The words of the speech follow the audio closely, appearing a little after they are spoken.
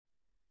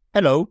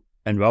Hello,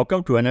 and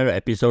welcome to another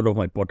episode of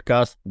my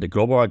podcast, The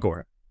Global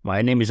Agora.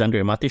 My name is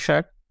Andrej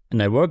Matišak,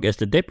 and I work as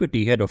the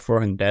Deputy Head of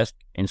Foreign Desk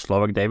in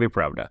Slovak Daily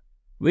Pravda,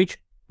 which,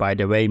 by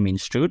the way,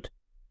 means truth,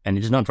 and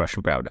it's not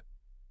Russian Pravda.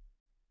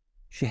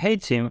 She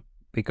hates him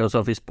because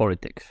of his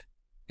politics.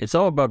 It's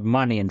all about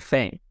money and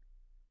fame.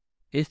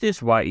 Is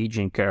this why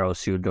Carroll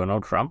sued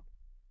Donald Trump?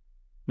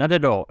 Not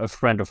at all, a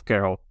friend of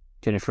Carroll,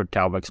 Jennifer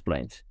Taub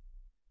explains.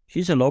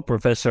 She's a law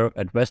professor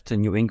at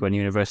Western New England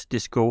University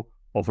School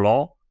of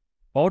Law,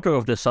 author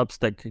of the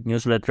Substack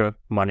newsletter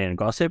Money and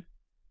Gossip,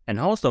 and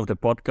host of the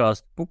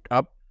podcast Booked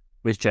Up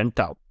with Jen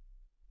Taub.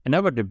 In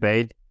our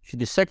debate, she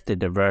dissected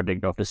the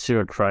verdict of the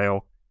serial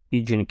trial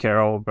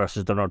Carroll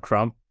versus Donald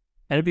Trump,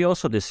 and we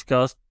also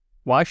discussed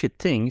why she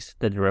thinks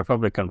that the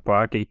Republican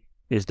Party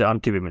is the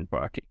anti-women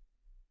party.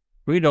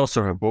 Read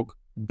also her book,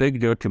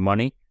 Big Dirty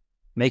Money,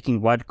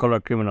 Making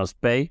White-Collar Criminals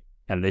Pay,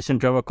 and listen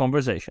to our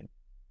conversation.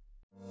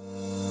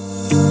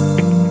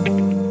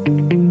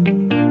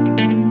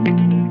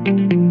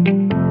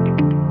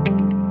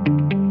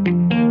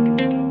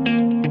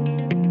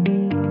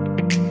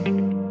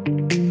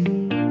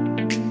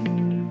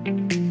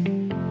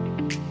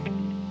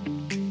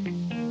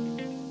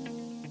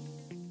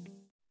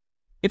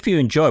 If you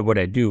enjoy what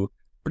I do,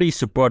 please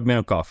support me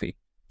on Ko-fi.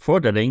 For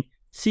the link,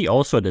 see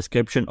also a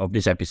description of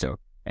this episode.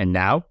 And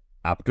now,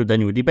 up to the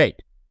new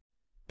debate.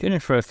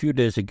 Jennifer, a few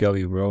days ago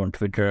you wrote on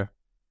Twitter,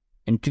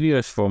 "In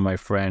tears for my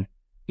friend,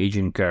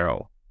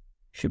 Carroll.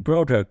 She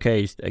brought her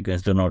case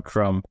against Donald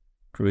Trump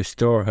to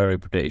restore her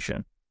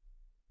reputation.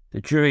 The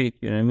jury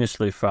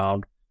unanimously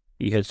found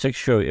he had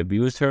sexually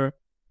abused her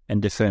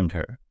and defamed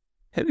her.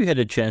 Have you had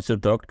a chance to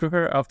talk to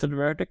her after the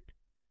verdict?"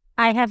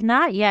 I have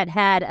not yet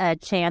had a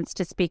chance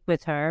to speak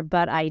with her,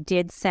 but I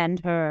did send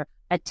her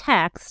a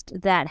text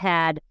that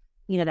had,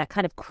 that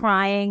kind of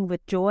crying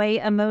with joy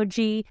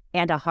emoji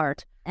and a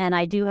heart. And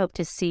I do hope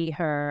to see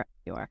her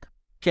in New York.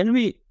 Can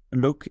we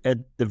look at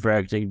the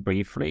verdict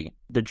briefly?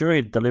 The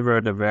jury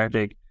delivered a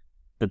verdict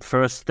that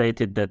first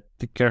stated that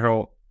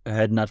Carroll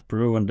had not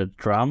proven that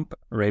Trump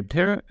raped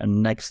her,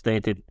 and next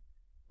stated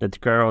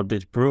that Carroll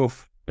did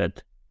prove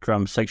that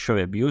Trump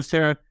sexually abused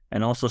her,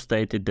 and also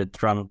stated that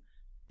Trump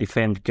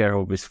defamed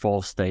Carroll with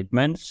false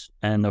statements,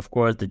 and of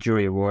course the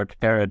jury awarded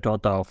her a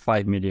total of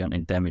 $5 million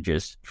in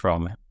damages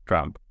from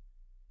Trump.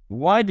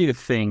 Why do you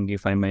think,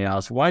 if I may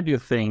ask,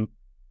 that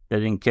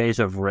in case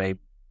of rape,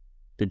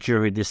 the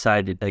jury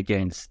decided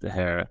against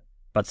her,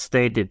 but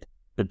stated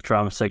that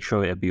Trump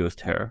sexually abused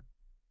her?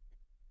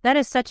 That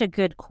is such a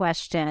good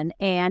question,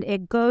 and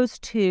it goes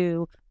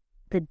to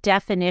the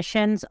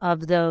definitions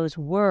of those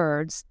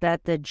words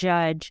that the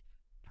judge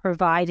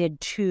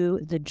provided to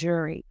the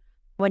jury.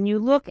 When you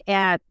look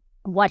at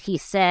what he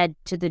said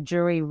to the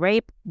jury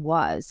rape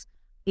was,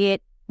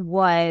 it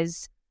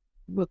was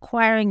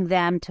requiring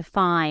them to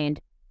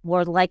find,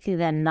 more likely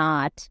than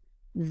not,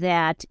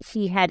 that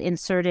he had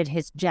inserted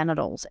his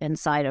genitals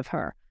inside of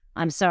her.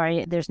 I'm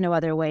sorry, there's no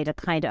other way to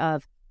kind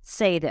of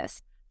say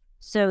this.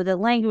 So the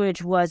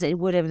language was that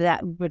would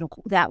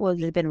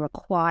have been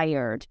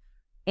required.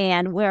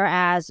 And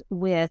whereas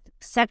with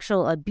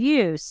sexual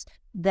abuse,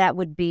 that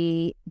would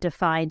be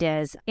defined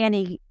as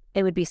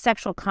it would be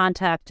sexual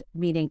contact,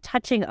 meaning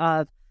touching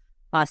of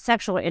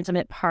sexual or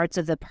intimate parts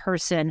of the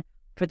person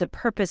for the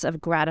purpose of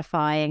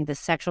gratifying the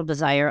sexual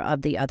desire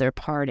of the other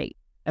party.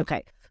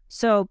 Okay,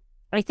 so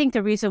I think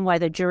the reason why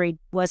the jury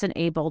wasn't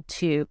able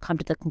to come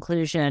to the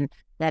conclusion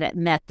that it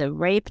met the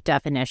rape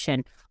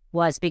definition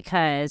was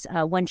because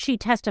when she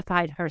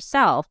testified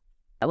herself,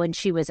 when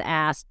she was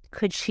asked,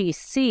 could she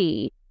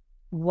see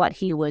what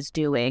he was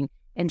doing,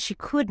 and she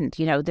couldn't.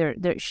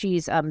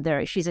 She's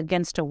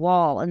against a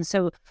wall, and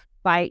so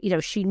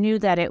she knew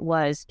that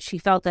she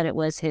felt that it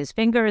was his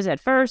fingers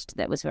at first.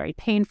 That was very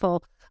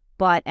painful.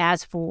 But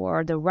as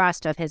for the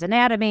rest of his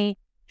anatomy,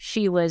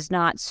 she was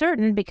not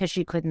certain because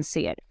she couldn't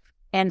see it.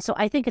 And so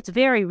I think it's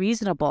very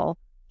reasonable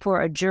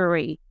for a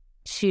jury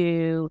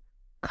to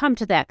come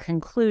to that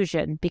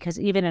conclusion because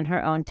even in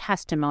her own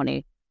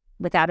testimony,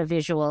 without a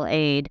visual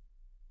aid,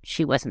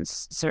 she wasn't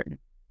certain.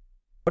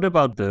 What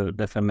about the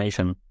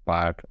defamation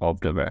part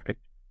of the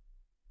verdict?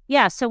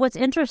 Yeah, so what's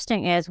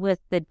interesting is with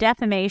the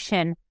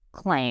defamation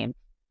claim,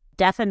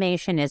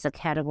 defamation is a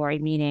category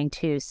meaning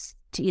to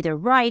either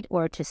write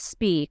or to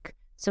speak.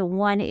 So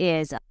one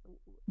is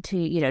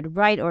to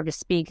write or to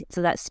speak,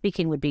 so that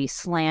speaking would be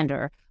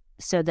slander.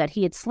 So that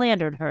he had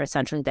slandered her,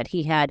 essentially, that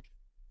he had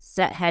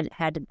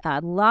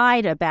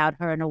lied about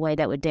her in a way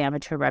that would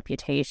damage her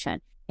reputation.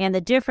 And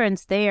the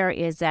difference there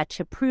is that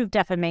to prove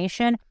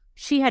defamation,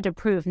 she had to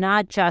prove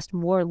not just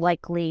more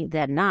likely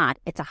than not.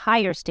 It's a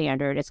higher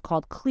standard. It's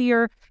called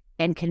clear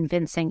and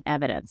convincing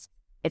evidence.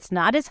 It's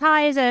not as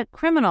high as a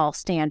criminal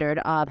standard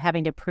of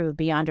having to prove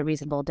beyond a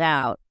reasonable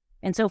doubt.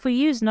 And so if we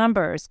use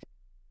numbers,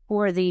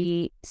 for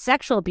the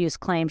sexual abuse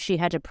claim, she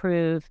had to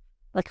prove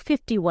like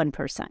 51%,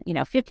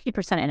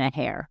 50% in a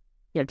hair,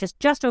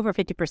 just over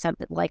 50%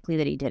 likely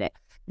that he did it.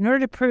 In order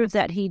to prove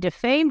that he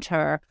defamed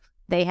her,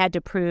 they had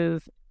to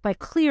prove by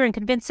clear and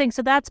convincing.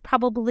 So that's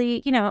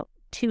probably,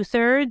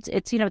 2/3.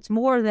 It's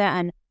more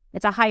than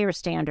It's a higher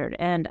standard.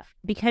 And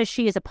because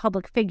she is a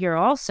public figure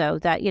also,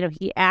 that,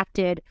 he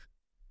acted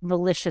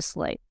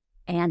maliciously.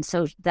 And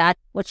so that's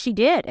what she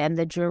did. And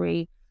the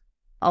jury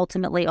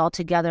ultimately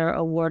altogether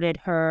awarded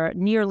her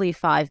nearly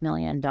 $5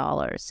 million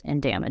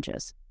in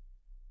damages.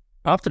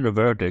 After the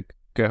verdict,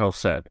 Carroll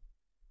said,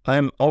 "I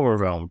am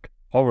overwhelmed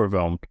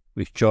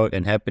with joy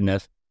and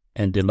happiness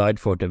and delight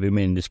for the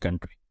women in this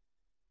country."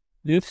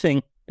 Do you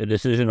think the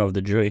decision of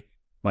the jury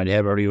might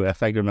have a real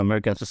effect on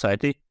American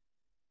society?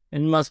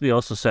 It must be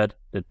also said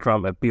that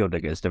Trump appealed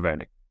against the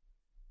verdict.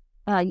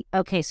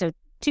 Okay, so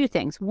two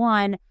things.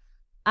 One,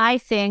 I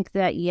think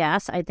that,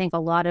 yes, I think a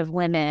lot of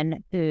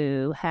women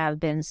who have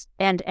been,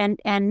 and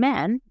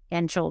men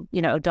and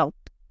adult,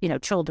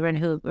 children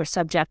who are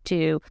subject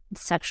to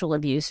sexual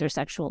abuse or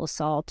sexual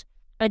assault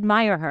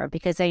admire her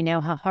because they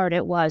know how hard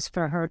it was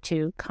for her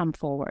to come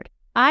forward.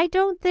 I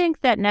don't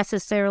think that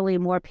necessarily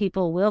more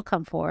people will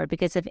come forward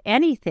because, if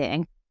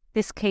anything,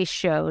 this case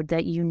showed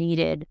that you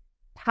needed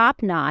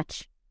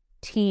top-notch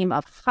team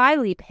of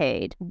highly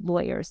paid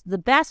lawyers, the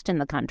best in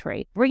the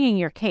country, bringing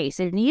your case.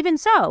 And even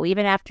so,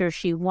 even after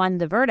she won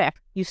the verdict,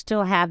 you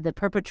still have the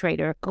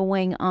perpetrator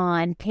going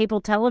on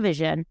cable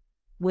television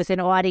with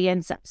an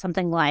audience,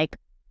 something like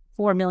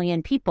 4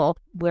 million people,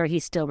 where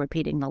he's still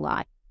repeating the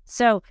lie.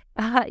 So,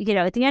 at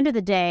the end of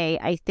the day,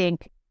 I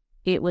think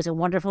it was a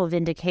wonderful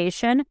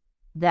vindication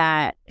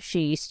that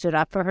she stood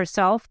up for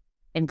herself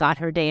and got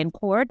her day in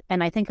court.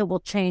 And I think it will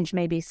change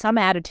maybe some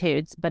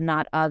attitudes, but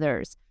not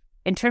others.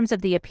 In terms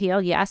of the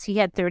appeal, yes, he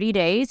had 30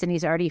 days and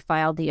he's already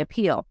filed the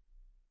appeal.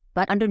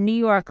 But under New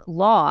York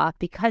law,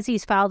 because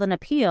he's filed an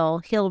appeal,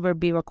 he'll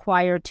be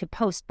required to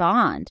post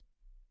bond.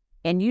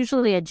 And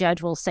usually a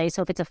judge will say,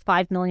 so if it's a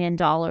 $5 million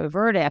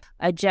verdict,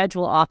 a judge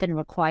will often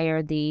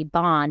require the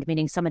bond,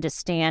 meaning someone to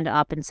stand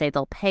up and say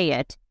they'll pay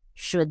it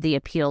should the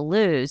appeal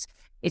lose.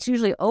 It's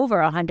usually over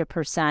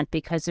 100%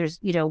 because there's,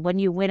 when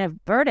you win a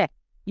verdict,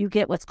 you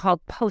get what's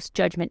called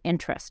post-judgment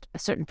interest, a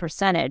certain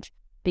percentage.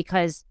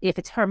 Because if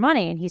it's her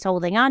money and he's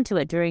holding on to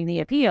it during the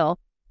appeal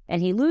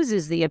and he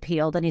loses the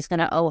appeal, then he's going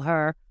to owe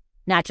her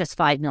not just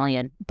 $5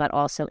 million, but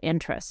also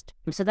interest.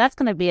 So that's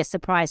going to be a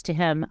surprise to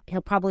him.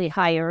 He'll probably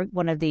hire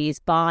one of these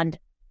bond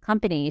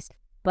companies,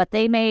 but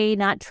they may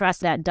not trust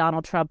that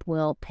Donald Trump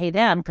will pay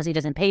them because he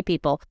doesn't pay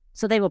people.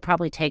 So they will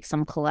probably take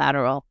some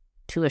collateral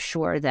to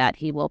assure that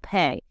he will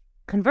pay.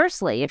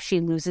 Conversely, if she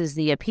loses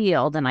the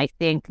appeal, then I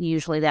think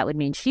usually that would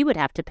mean she would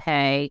have to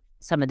pay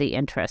some of the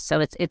interest.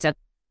 So it's a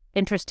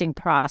interesting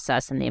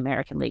process in the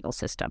American legal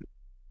system.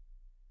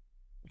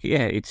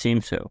 Yeah, it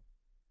seems so.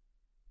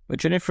 But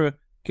Jennifer,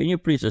 can you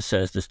please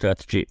assess the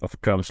strategy of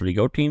Trump's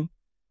legal team?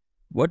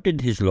 What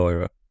did his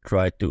lawyer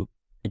try to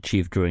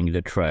achieve during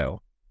the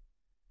trial?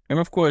 And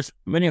of course,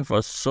 many of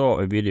us saw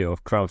a video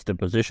of Trump's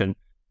deposition,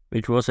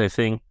 which was, I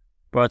think,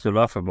 partly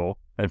laughable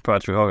and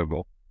partly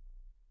horrible.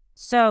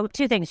 So,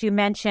 two things. You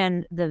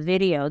mentioned the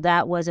video.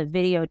 That was a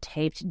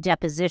videotaped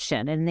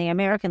deposition. In the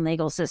American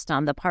legal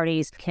system, the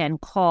parties can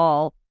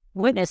call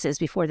witnesses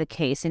before the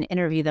case and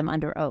interview them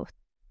under oath.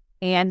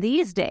 And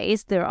these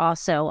days, they're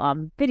also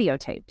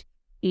videotaped.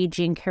 E.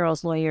 Jean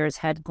Carroll's lawyers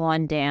had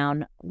gone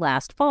down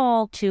last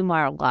fall to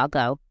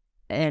Mar-a-Lago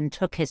and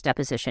took his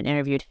deposition,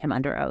 interviewed him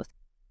under oath.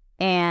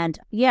 And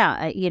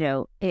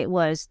it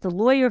was the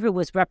lawyer who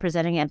was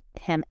representing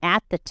him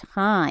at the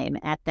time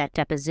at that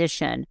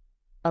deposition,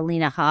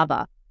 Alina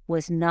Habba,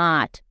 was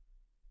not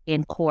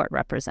in court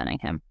representing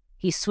him.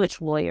 He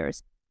switched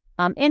lawyers.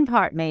 In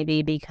part,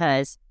 maybe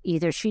because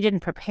either she didn't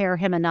prepare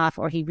him enough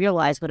or he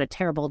realized what a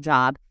terrible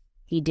job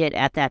he did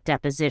at that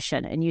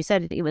deposition. And you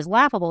said it was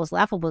laughable. It was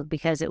laughable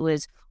because it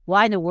was,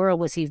 why in the world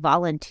was he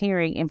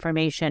volunteering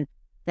information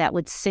that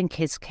would sink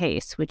his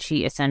case, which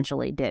he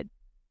essentially did.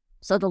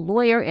 So the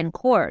lawyer in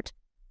court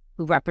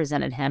who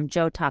represented him,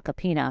 Joe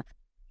Tacopina,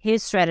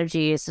 his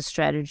strategy is a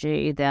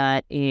strategy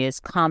that is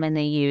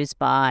commonly used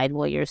by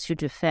lawyers who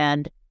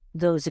defend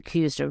those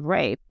accused of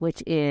rape,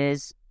 which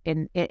is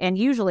and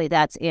usually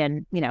that's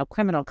in,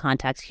 criminal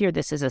context. Here,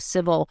 this is a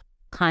civil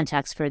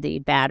context for the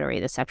battery,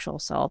 the sexual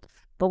assault.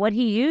 But what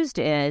he used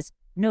is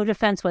no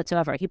defense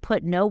whatsoever. He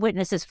put no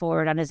witnesses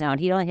forward on his own.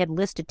 He only had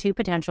listed two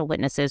potential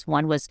witnesses.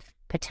 One was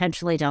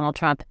potentially Donald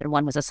Trump and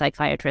one was a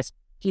psychiatrist.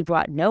 He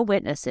brought no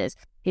witnesses.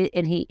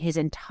 His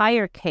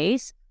entire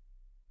case,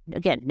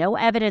 again, no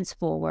evidence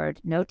forward,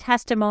 no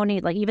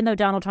testimony. Like, even though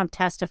Donald Trump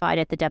testified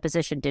at the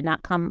deposition, did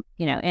not come,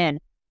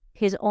 in.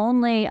 His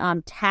only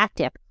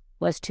tactic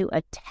was to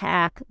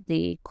attack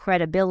the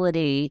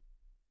credibility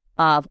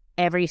of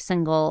every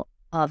single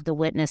of the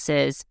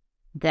witnesses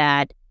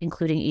that,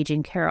 including E.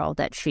 Jean Carroll,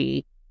 that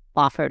she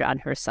offered on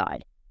her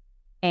side.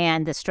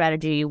 And the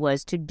strategy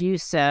was to do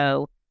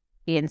so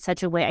in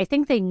such a way, I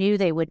think they knew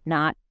they would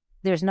not,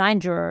 there's 9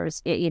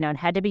 jurors, it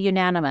had to be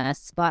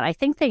unanimous, but I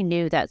think they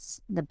knew that's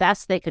the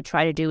best they could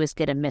try to do is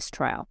get a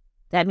mistrial.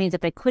 That means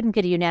if they couldn't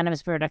get a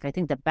unanimous verdict, I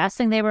think the best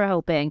thing they were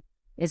hoping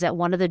is that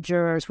one of the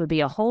jurors would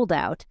be a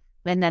holdout,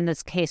 and then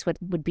this case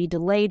would be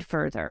delayed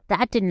further.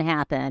 That didn't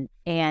happen.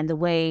 And the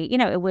way,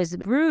 it was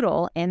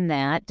brutal in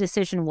that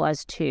decision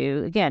was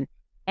to, again,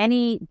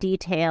 any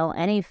detail,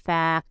 any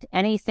fact,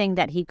 anything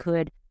that he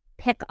could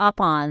pick up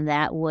on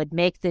that would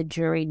make the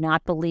jury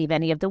not believe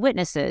any of the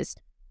witnesses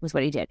was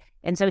what he did.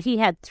 And so he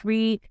had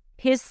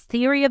his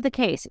theory of the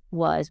case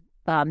was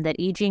that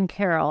E. Jean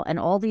Carroll and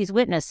all these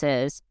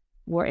witnesses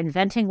were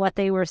inventing what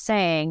they were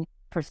saying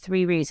for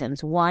 3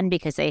 reasons. 1,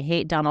 because they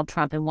hate Donald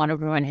Trump and want to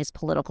ruin his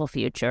political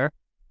future.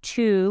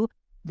 2,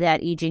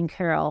 that E. Jean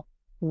Carroll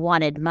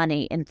wanted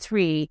money. And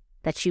 3,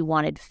 that she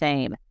wanted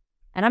fame.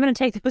 And I'm going to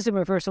take those in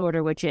reverse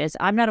order, which is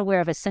I'm not aware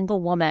of a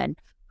single woman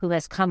who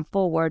has come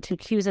forward to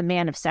accuse a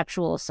man of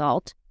sexual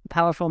assault, a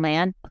powerful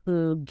man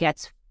who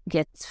gets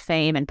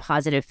fame and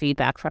positive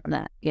feedback from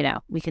that. You know,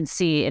 we can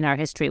see in our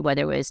history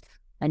whether it was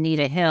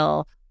Anita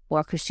Hill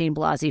or Christine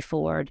Blasey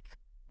Ford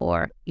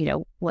or, you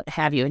know, what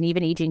have you. And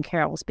even E. Jean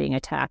Carroll was being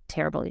attacked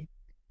terribly.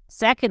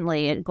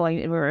 Secondly, going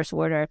in reverse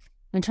order,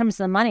 in terms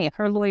of the money,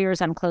 her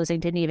lawyers on closing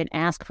didn't even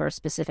ask for a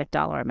specific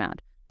dollar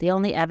amount. The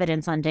only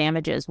evidence on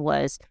damages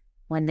was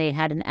when they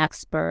had an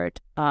expert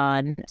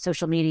on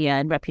social media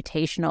and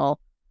reputational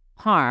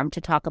harm to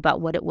talk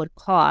about what it would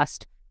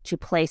cost to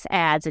place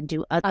ads and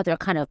do other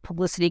kind of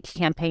publicity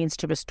campaigns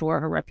to restore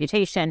her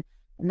reputation.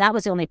 And that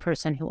was the only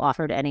person who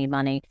offered any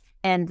money.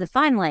 And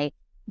finally,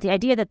 the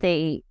idea that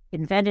they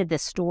invented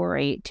this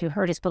story to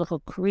hurt his political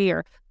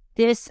career,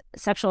 this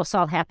sexual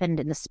assault happened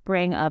in the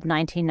spring of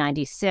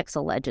 1996,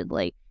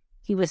 allegedly.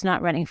 He was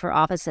not running for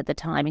office at the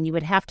time. And you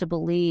would have to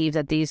believe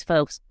that these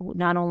folks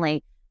not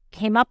only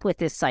came up with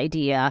this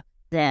idea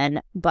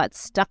then, but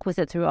stuck with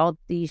it through all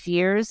these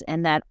years.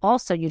 And that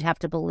also you'd have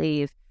to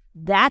believe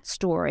that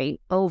story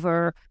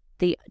over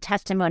the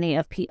testimony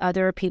of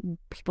other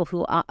people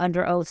who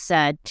under oath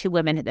said to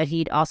women that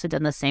he'd also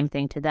done the same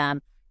thing to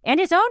them. And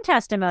his own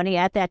testimony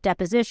at that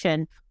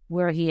deposition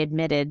where he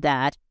admitted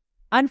that,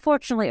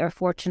 unfortunately or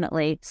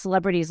fortunately,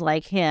 celebrities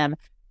like him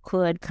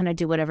could kind of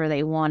do whatever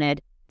they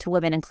wanted to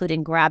women,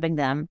 including grabbing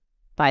them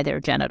by their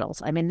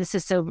genitals. I mean,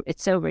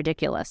 it's so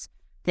ridiculous.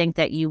 Think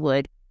that you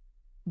would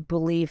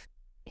believe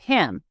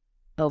him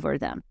over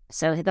them.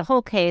 So the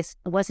whole case,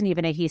 it wasn't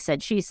even a he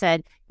said, she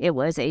said. It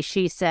was a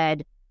she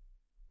said,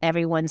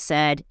 everyone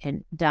said,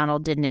 and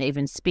Donald didn't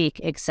even speak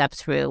except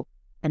through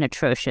an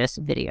atrocious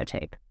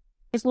videotape.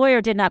 His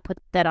lawyer did not put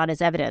that on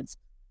as evidence.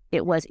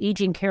 It was E.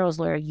 Jean Carroll's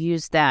lawyer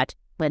used that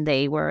when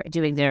they were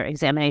doing their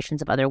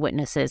examinations of other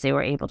witnesses. They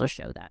were able to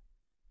show that.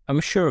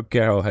 I'm sure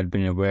Carroll had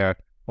been aware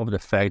of the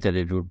fact that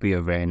it would be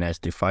a very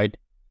nasty fight,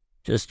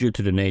 just due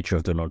to the nature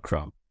of Donald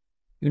Trump.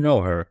 You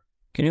know her.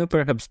 Can you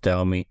perhaps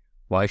tell me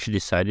why she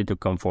decided to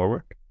come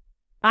forward?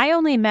 I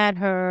only met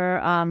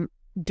her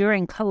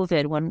during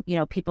COVID when, you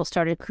know, people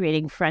started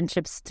creating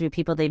friendships through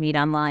people they meet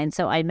online.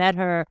 So I met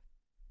her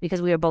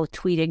because we were both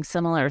tweeting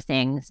similar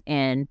things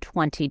in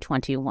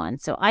 2021.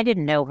 So I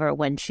didn't know her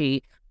when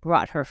she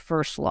brought her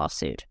first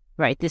lawsuit,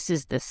 right? This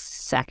is the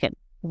second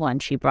one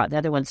she brought. The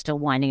other one's still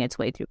winding its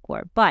way through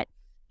court. But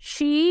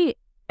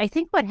I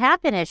think what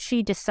happened is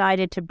she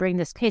decided to bring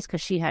this case because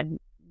she had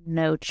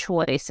no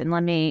choice. And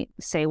let me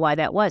say why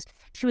that was.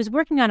 She was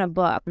working on a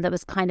book that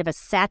was kind of a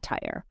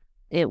satire.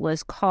 It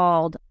was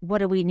called What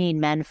Do We Need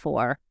Men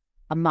For?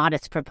 A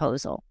Modest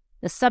Proposal.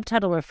 The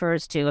subtitle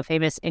refers to a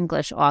famous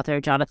English author,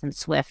 Jonathan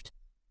Swift,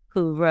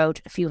 who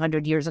wrote a few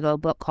hundred years ago a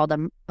book called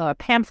a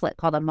pamphlet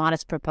called A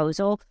Modest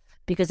Proposal,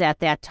 because at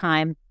that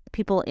time,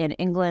 people in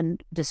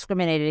England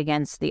discriminated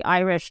against the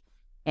Irish,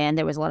 and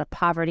there was a lot of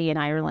poverty in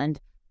Ireland.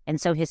 And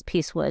so his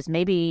piece was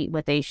maybe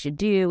what they should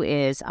do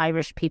is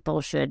Irish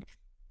people should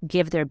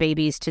give their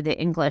babies to the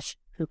English,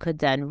 who could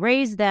then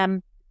raise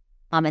them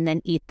and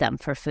then eat them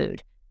for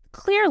food.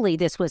 Clearly,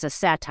 this was a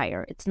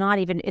satire. It's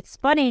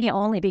funny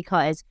only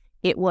because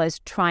it was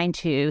trying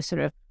to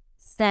sort of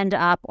send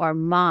up or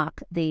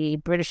mock the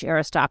British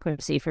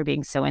aristocracy for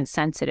being so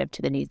insensitive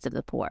to the needs of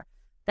the poor.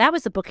 That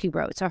was the book he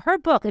wrote. So her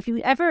book, if you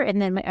ever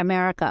in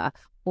America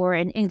or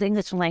in the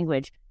English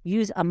language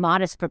use a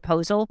modest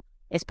proposal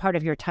as part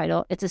of your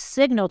title, it's a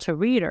signal to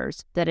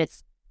readers that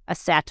it's a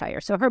satire.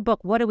 So her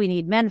book, What Do We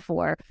Need Men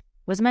For?,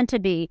 was meant to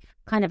be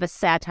kind of a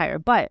satire,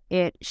 but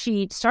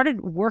she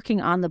started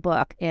working on the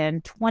book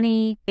in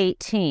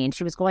 2018.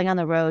 She was going on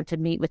the road to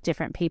meet with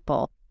different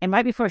people. And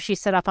right before she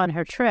set off on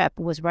her trip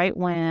was right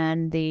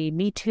when the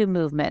Me Too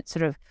movement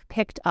sort of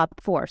picked up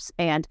force.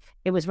 And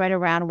it was right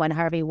around when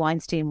Harvey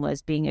Weinstein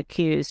was being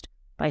accused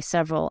by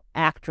several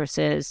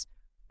actresses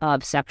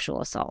of sexual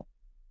assault.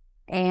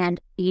 And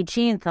E.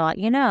 Jean thought,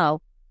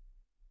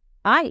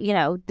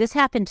 this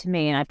happened to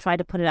me and I've tried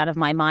to put it out of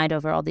my mind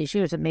over all these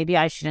years, and maybe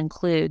I should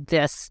include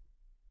this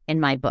in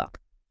my book.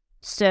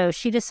 So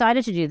she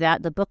decided to do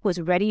that. The book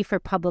was ready for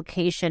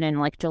publication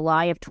in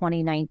July of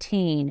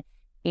 2019.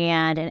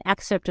 And an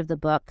excerpt of the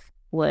book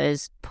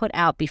was put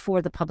out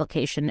before the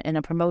publication in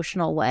a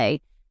promotional way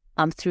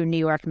through New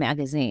York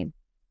Magazine.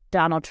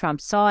 Donald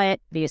Trump saw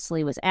it,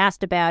 obviously was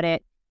asked about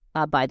it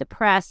by the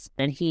press,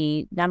 and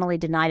he not only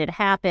denied it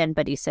happened,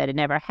 but he said it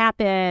never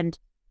happened.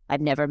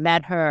 I've never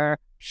met her.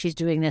 She's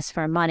doing this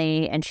for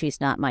money, and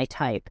she's not my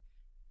type.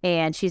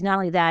 And she's not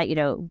only that,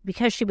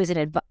 because she was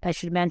I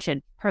should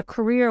mention, her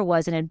career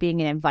was in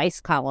being an advice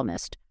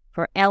columnist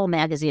for Elle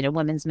magazine, a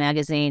women's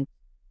magazine,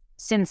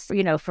 since,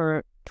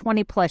 for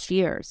 20 plus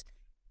years.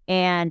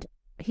 And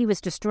he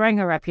was destroying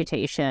her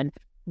reputation.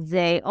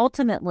 They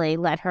ultimately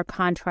let her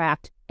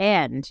contract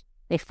end.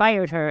 They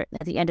fired her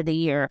at the end of the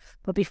year.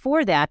 But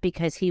before that,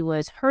 because he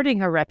was hurting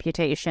her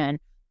reputation,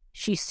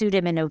 she sued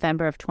him in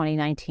November of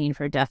 2019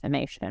 for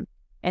defamation.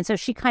 And so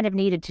she kind of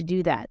needed to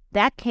do that.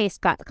 That case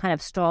got kind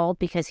of stalled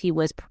because he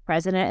was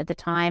president at the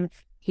time.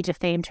 He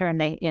defamed her,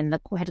 and they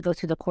had to go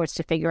through the courts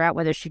to figure out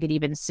whether she could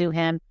even sue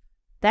him.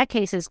 That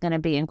case is going to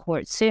be in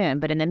court soon.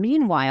 But in the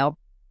meanwhile,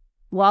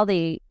 while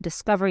the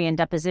discovery and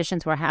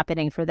depositions were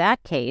happening for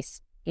that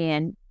case,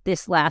 in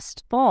this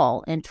last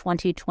fall in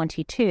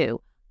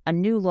 2022, a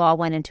new law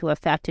went into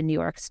effect in New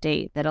York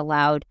State that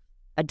allowed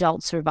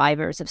adult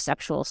survivors of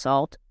sexual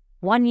assault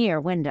 1 year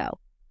window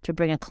to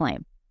bring a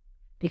claim,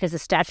 because the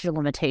statute of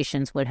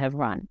limitations would have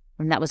run.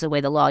 And that was the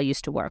way the law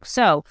used to work.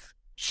 So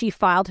she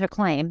filed her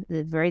claim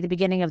at the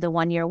beginning of the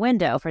 1 year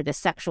window for the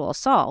sexual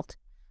assault.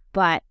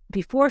 But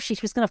before she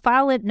was going to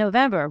file it in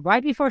November,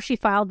 right before she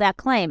filed that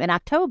claim in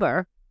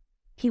October,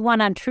 he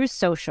went on Truth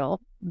Social,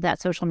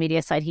 that social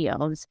media site he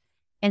owns,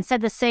 and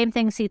said the same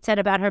things he'd said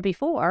about her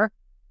before,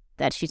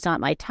 that she's not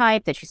my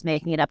type, that she's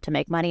making it up to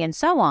make money, and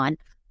so on.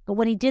 But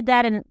when he did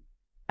that in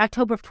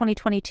October of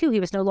 2022, he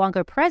was no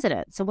longer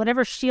president. So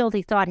whatever shield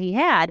he thought he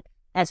had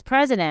as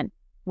president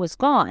was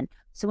gone.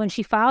 So when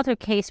she filed her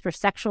case for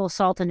sexual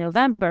assault in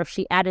November,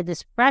 she added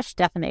this fresh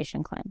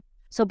defamation claim.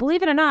 So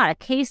believe it or not, a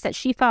case that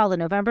she filed in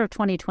November of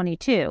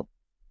 2022,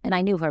 and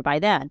I knew her by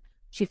then,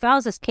 she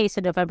files this case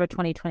in November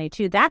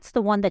 2022. That's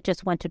the one that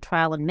just went to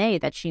trial in May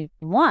that she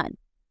won.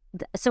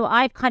 So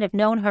I've kind of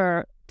known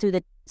her through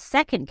the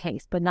second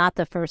case, but not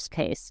the first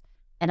case.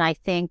 And I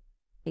think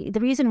the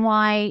reason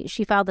why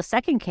she filed the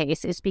second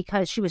case is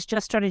because she was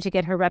just starting to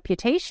get her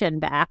reputation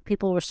back.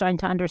 People were starting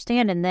to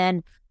understand. And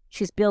then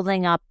she's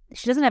building up,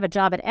 she doesn't have a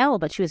job at Elle,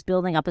 but she was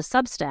building up a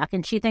Substack.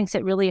 And she thinks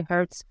it really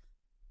hurts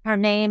her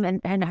name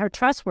and her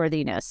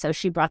trustworthiness. So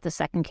she brought the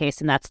second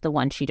case, and that's the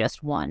one she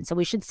just won. So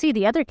we should see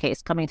the other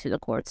case coming through the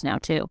courts now,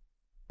 too.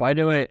 By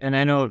the way, and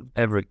I know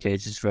every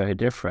case is very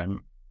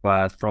different,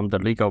 but from the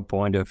legal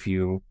point of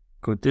view,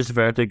 could this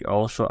verdict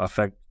also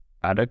affect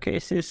other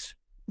cases?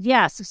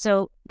 Yes.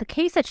 So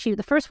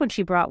the first one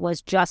she brought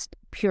was just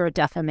pure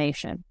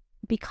defamation.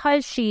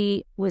 Because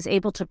she was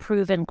able to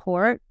prove in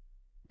court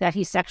that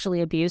he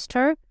sexually abused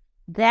her,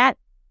 that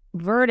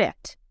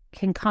verdict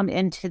can come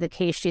into the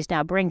case she's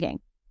now bringing.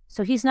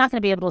 So he's not going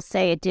to be able to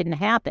say it didn't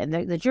happen.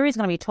 The jury's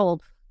going to be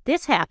told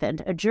this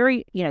happened. A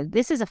jury,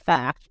 this is a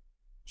fact.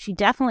 She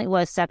definitely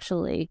was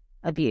sexually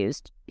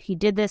abused. He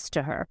did this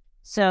to her.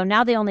 So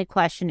now the only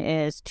question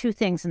is two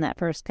things in that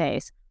first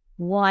case.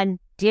 One,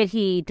 did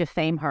he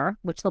defame her?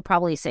 Which they'll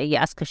probably say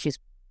yes, because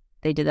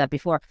they did that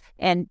before.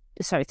 And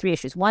three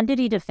issues. One, did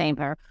he defame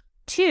her?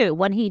 Two,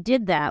 when he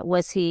did that,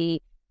 was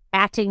he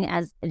acting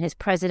as in his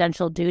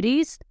presidential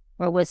duties,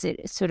 or was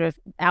it sort of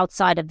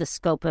outside of the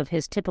scope of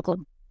his typical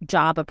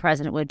job a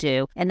president would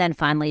do? And then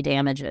finally,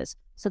 damages.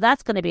 So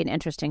that's going to be an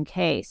interesting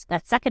case.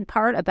 That second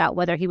part about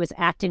whether he was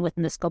acting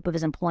within the scope of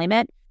his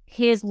employment,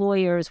 his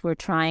lawyers were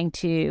trying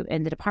to,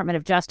 and the Department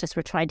of Justice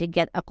were trying to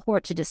get a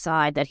court to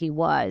decide that he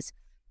was.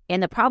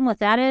 And the problem with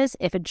that is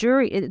if a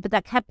jury, but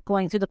that kept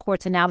going through the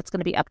courts, and now it's going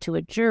to be up to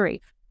a jury.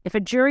 If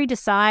a jury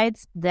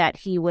decides that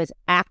he was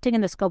acting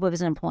in the scope of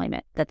his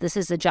employment, that this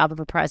is the job of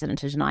a president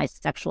to deny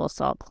sexual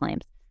assault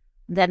claims,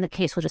 then the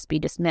case will just be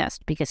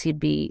dismissed because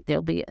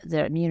there'll be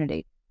their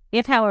immunity.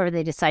 If, however,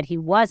 they decide he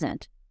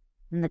wasn't,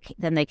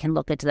 then they can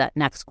look into that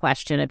next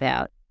question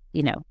about,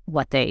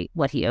 what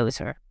he owes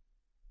her.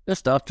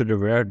 Just after the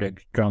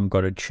verdict, Trump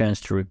got a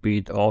chance to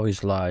repeat all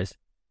his lies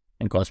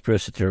and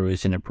conspiracy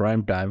theories in a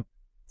prime time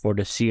for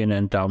the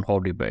CNN town hall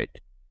debate.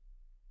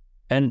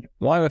 And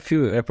while a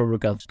few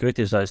Republicans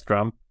criticized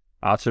Trump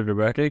after the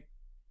verdict,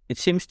 it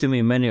seems to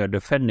me many are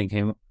defending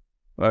him,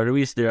 or at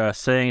least they are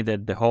saying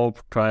that the whole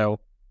trial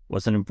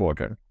wasn't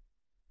important.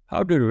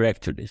 How do you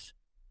react to this?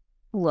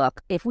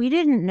 Look, if we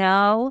didn't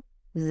know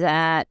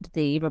that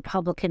the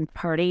Republican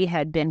Party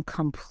had been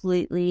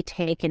completely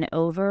taken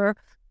over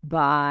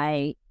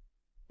by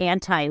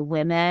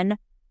anti-women,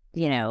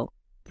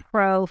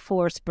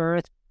 pro-forced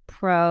birth,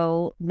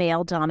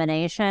 pro-male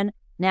domination,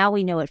 now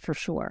we know it for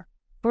sure.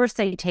 First,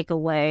 they take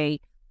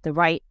away the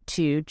right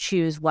to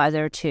choose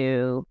whether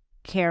to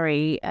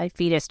carry a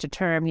fetus to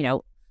term,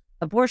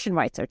 abortion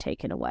rights are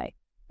taken away.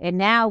 And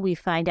now we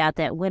find out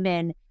that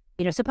women,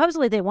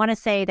 supposedly they want to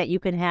say that you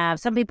can have,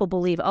 some people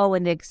believe,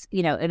 an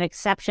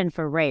exception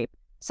for rape.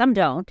 Some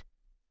don't.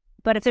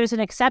 But if there's an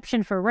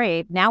exception for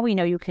rape, now we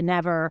know you can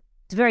never,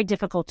 it's very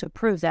difficult to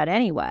prove that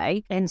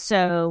anyway. And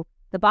so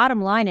the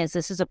bottom line is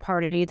this is a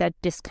party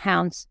that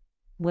discounts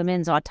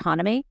women's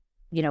autonomy.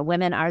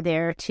 Women are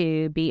there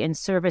to be in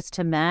service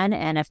to men.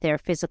 And if they're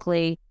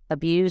physically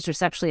abused or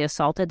sexually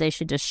assaulted, they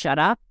should just shut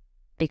up,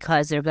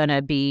 because they're going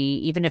to be,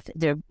 even if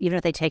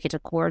they take it to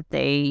court,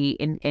 they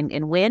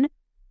and win,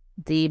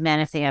 the men,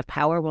 if they have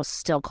power, will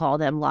still call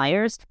them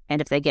liars. And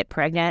if they get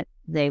pregnant,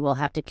 they will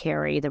have to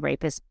carry the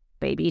rapist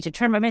baby to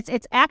term. I mean,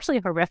 it's actually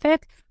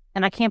horrific.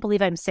 and I can't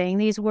believe I'm saying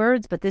these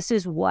words, but this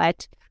is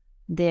what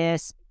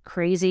this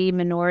crazy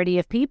minority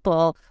of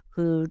people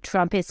who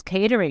Trump is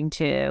catering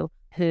to,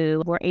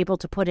 who were able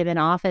to put him in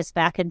office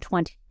back in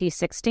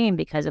 2016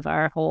 because of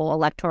our whole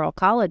electoral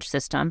college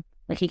system.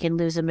 Like, he can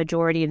lose a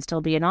majority and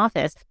still be in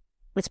office.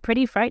 It's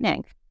pretty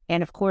frightening.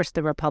 And of course,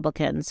 the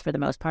Republicans, for the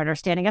most part, are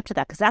standing up to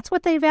that because that's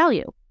what they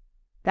value.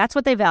 That's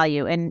what they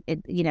value. And,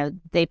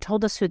 they've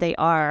told us who they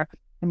are,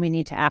 and we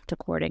need to act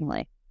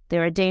accordingly.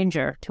 They're a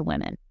danger to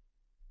women.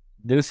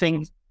 Do you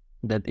think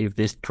that if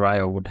this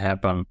trial would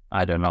happen,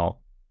 I don't know,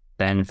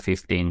 10,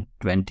 15,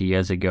 20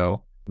 years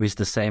ago, with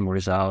the same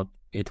result,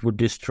 it would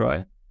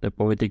destroy the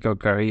political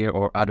career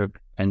or other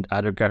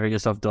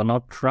careers of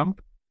Donald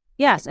Trump?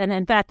 Yes. And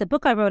in fact, the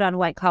book I wrote on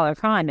white-collar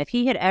crime, if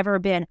he had ever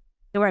been,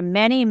 there were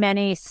many,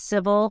 many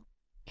civil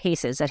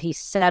cases that he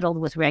settled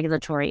with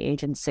regulatory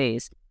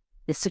agencies.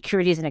 The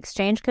Securities and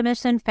Exchange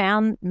Commission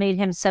made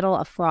him settle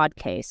a fraud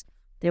case.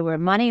 There were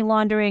money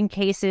laundering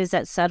cases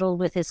that settled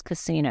with his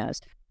casinos.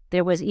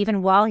 There was,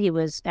 even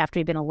after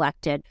he'd been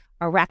elected,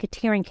 a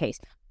racketeering case.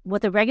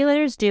 What the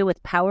regulators do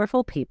with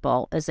powerful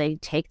people is they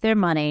take their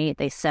money,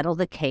 they settle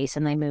the case,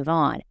 and they move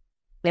on.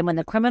 Then when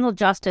the criminal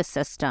justice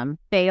system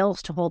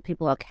fails to hold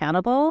people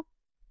accountable,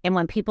 and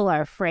when people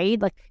are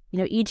afraid, like,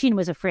 E. Jean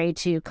was afraid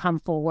to come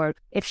forward.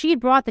 If she had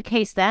brought the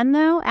case then,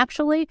 though,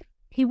 actually,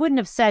 he wouldn't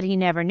have said he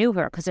never knew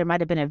her because there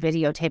might have been a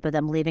videotape of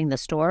them leaving the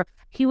store.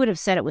 He would have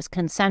said it was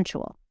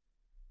consensual,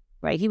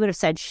 right? He would have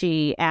said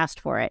she asked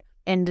for it,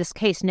 and this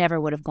case never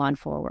would have gone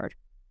forward,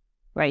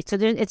 right? So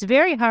it's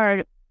very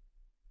hard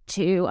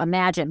to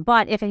imagine.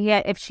 But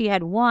if she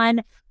had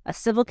won a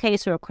civil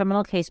case or a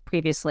criminal case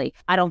previously,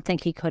 I don't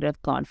think he could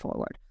have gone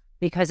forward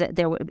because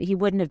he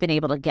wouldn't have been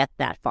able to get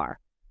that far.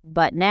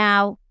 But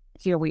now,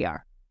 here we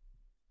are.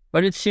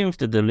 But it seems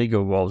that the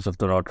legal woes of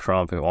Donald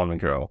Trump will only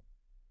grow.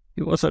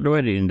 He was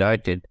already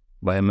indicted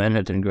by a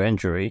Manhattan grand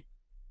jury.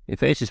 He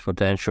faces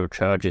potential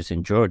charges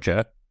in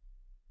Georgia,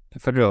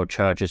 federal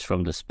charges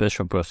from the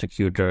special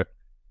prosecutor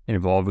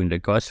involving the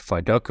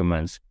classified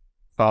documents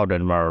filed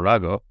at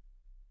Mar-a-Lago,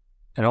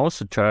 and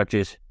also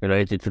charges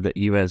related to the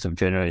events of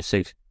January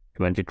 6,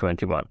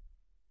 2021.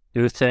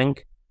 Do you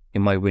think he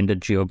might win the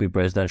GOP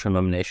presidential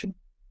nomination?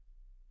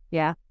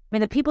 Yeah. I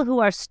mean, the people who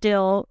are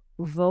still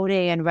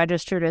voting and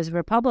registered as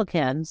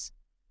Republicans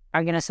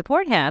are going to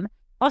support him.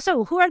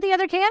 Also, who are the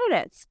other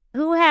candidates?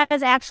 Who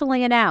has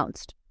actually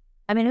announced?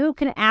 I mean, who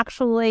can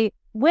actually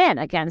win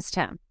against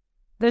him?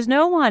 There's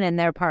no one in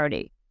their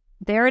party.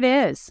 There it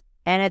is.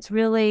 And it's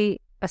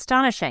really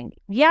astonishing.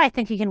 Yeah, I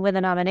think he can win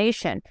the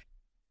nomination.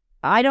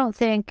 I don't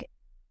think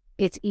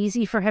it's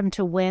easy for him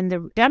to win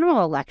the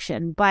general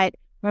election, but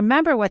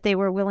remember what they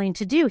were willing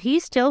to do. He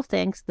still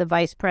thinks the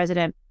vice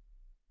president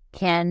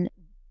can,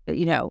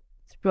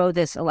 throw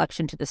this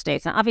election to the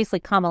states. Now, obviously,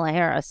 Kamala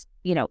Harris,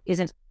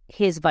 isn't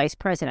his vice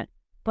president,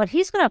 but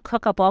he's going to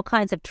cook up all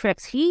kinds of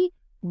tricks. He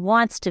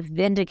wants to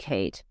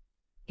vindicate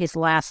his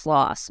last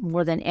loss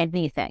more than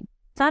anything.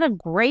 It's not a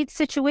great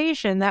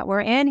situation that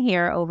we're in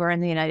here over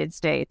in the United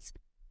States.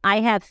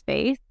 I have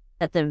faith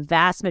that the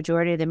vast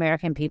majority of the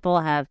American people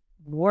have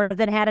more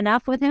than had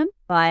enough with him,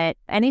 but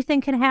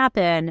anything can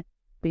happen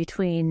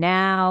between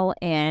now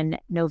and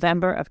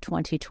November of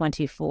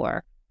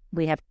 2024.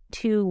 We have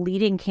two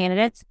leading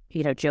candidates,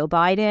 Joe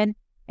Biden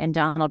and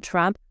Donald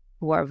Trump,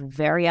 who are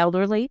very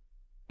elderly.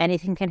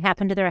 Anything can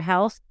happen to their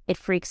health. It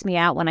freaks me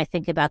out when I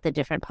think about the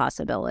different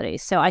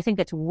possibilities. So I think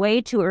it's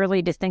way too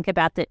early to think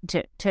about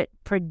to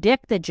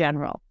predict the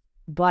general,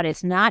 but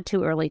it's not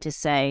too early to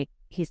say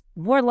he's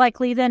more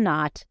likely than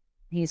not,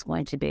 he's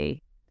going to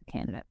be the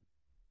candidate.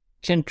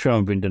 Can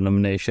Trump win the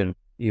nomination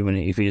even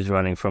if he's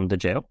running from the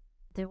jail?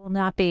 There will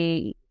not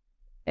be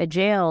a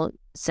jail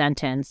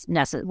sentence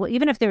necessary. Well,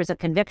 even if there is a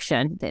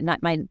conviction, it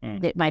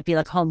might be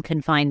like home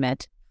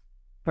confinement,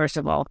 first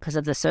of all, because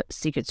of the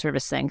Secret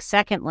Service thing.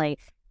 Secondly,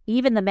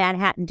 even the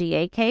Manhattan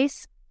DA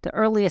case, the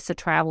earliest the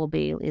trial will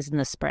be is in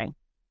the spring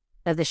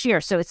of this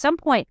year. So at some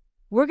point,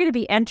 we're going to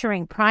be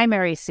entering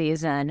primary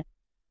season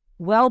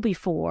well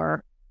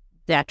before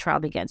that trial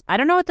begins. I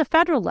don't know at the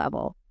federal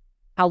level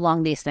how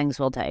long these things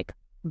will take,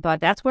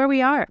 but that's where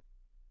we are.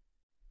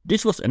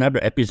 This was another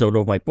episode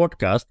of my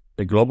podcast,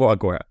 The Global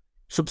Agora.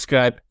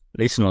 Subscribe,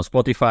 listen on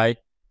Spotify,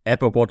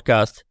 Apple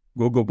Podcasts,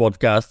 Google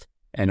Podcasts,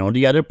 and on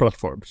the other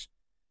platforms.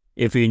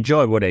 If you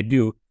enjoy what I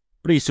do,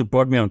 please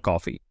support me on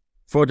Ko-fi.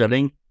 For the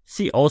link,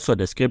 see also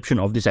the description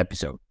of this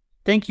episode.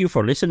 Thank you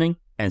for listening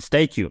and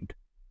stay tuned.